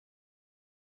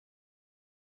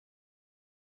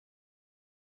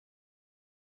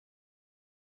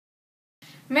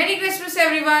Merry Christmas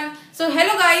everyone. So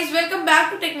hello guys, welcome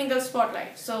back to Technical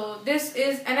Spotlight. So this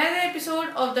is another episode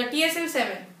of the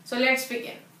TSL-7. So let's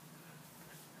begin.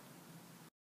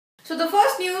 So the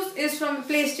first news is from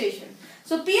PlayStation.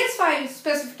 So PS5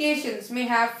 specifications may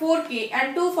have 4K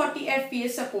and 240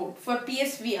 FPS support for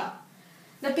PSVR.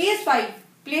 The PS5,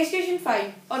 PlayStation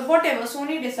 5 or whatever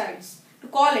Sony decides to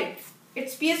call it,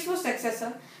 its PS4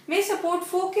 successor, may support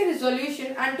 4K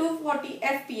resolution and 240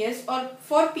 FPS or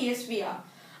for PSVR.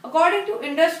 According to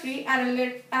industry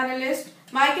analyst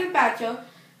Michael Patcher,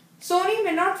 Sony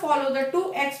may not follow the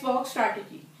two Xbox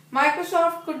strategy.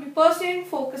 Microsoft could be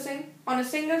focusing on a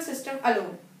single system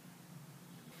alone.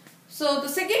 So the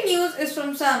second news is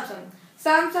from Samsung.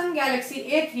 Samsung Galaxy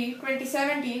A3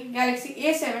 2017, Galaxy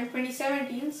A7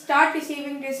 2017 start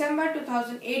receiving December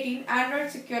 2018 Android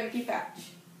security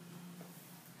patch.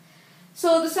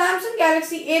 So the Samsung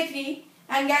Galaxy A3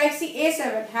 and Galaxy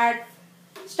A7 had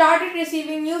started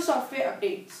receiving new software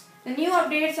updates. The new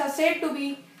updates are said to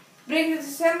bring the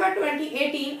December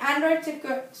 2018 Android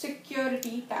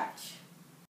security patch.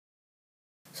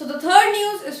 So the third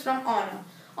news is from Honor.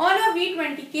 Honor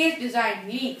V20 case design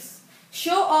leaks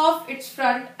show off its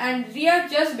front and rear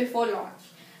just before launch.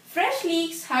 Fresh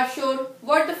leaks have shown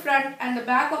what the front and the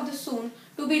back of the soon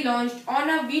to be launched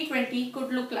Honor V20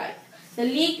 could look like. The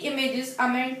leaked images are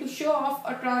meant to show off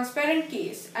a transparent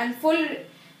case, and full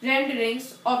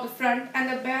renderings of the front and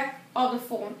the back of the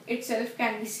phone itself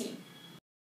can be seen.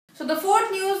 So the fourth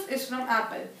news is from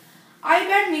Apple.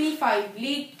 iPad mini 5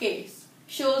 leaked case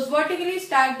shows vertically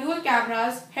stacked dual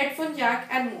cameras, headphone jack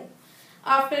and more.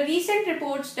 After recent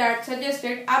reports that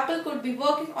suggested Apple could be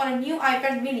working on a new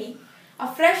iPad mini,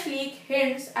 a fresh leak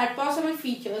hints at possible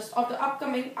features of the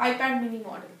upcoming iPad mini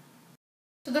model.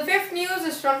 So the fifth news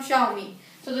is from Xiaomi.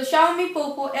 So the Xiaomi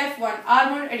Poco F1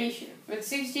 Armored Edition with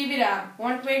 6GB RAM,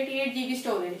 128GB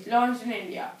storage launched in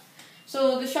India.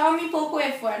 So the Xiaomi Poco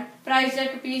F1 priced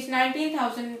at Rs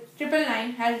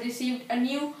 19,999 has received a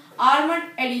new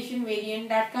Armored Edition variant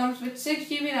that comes with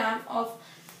 6GB RAM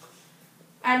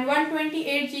and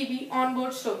 128GB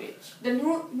onboard storage. The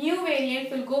new variant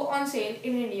will go on sale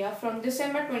in India from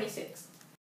December 26th.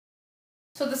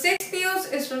 So the sixth news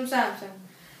is from Samsung.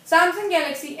 Samsung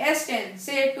Galaxy S10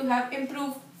 said to have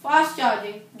improved fast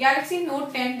charging. Galaxy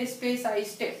Note 10 display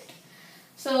size tipped.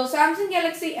 So Samsung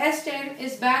Galaxy S10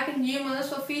 is back in rumors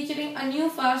for featuring a new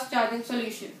fast charging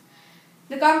solution.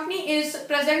 The company is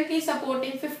presently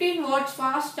supporting 15 watts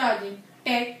fast charging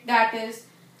tech that is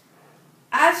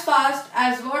as fast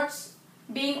as what's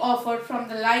being offered from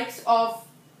the likes of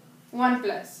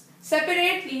OnePlus.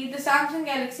 Separately, the Samsung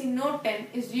Galaxy Note 10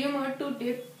 is rumored to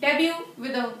debut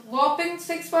with a whopping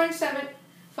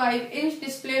 6.75-inch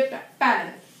display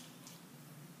panel.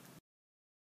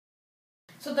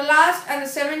 So the last and the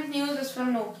seventh news is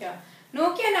from Nokia.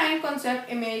 Nokia 9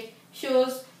 concept image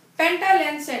shows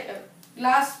penta-lens setup,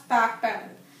 glass back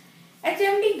panel.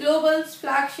 HMD Global's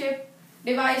flagship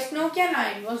device Nokia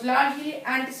 9 was largely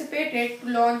anticipated to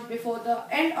launch before the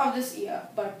end of this year,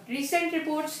 but recent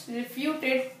reports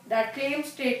refuted that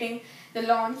claims stating the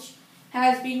launch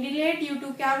has been delayed due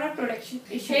to camera production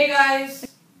issues. Hey guys!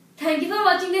 Thank you for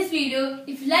watching this video.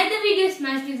 If you like the video,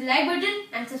 smash the like button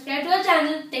and subscribe to our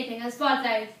channel Technical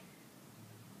Spotlight.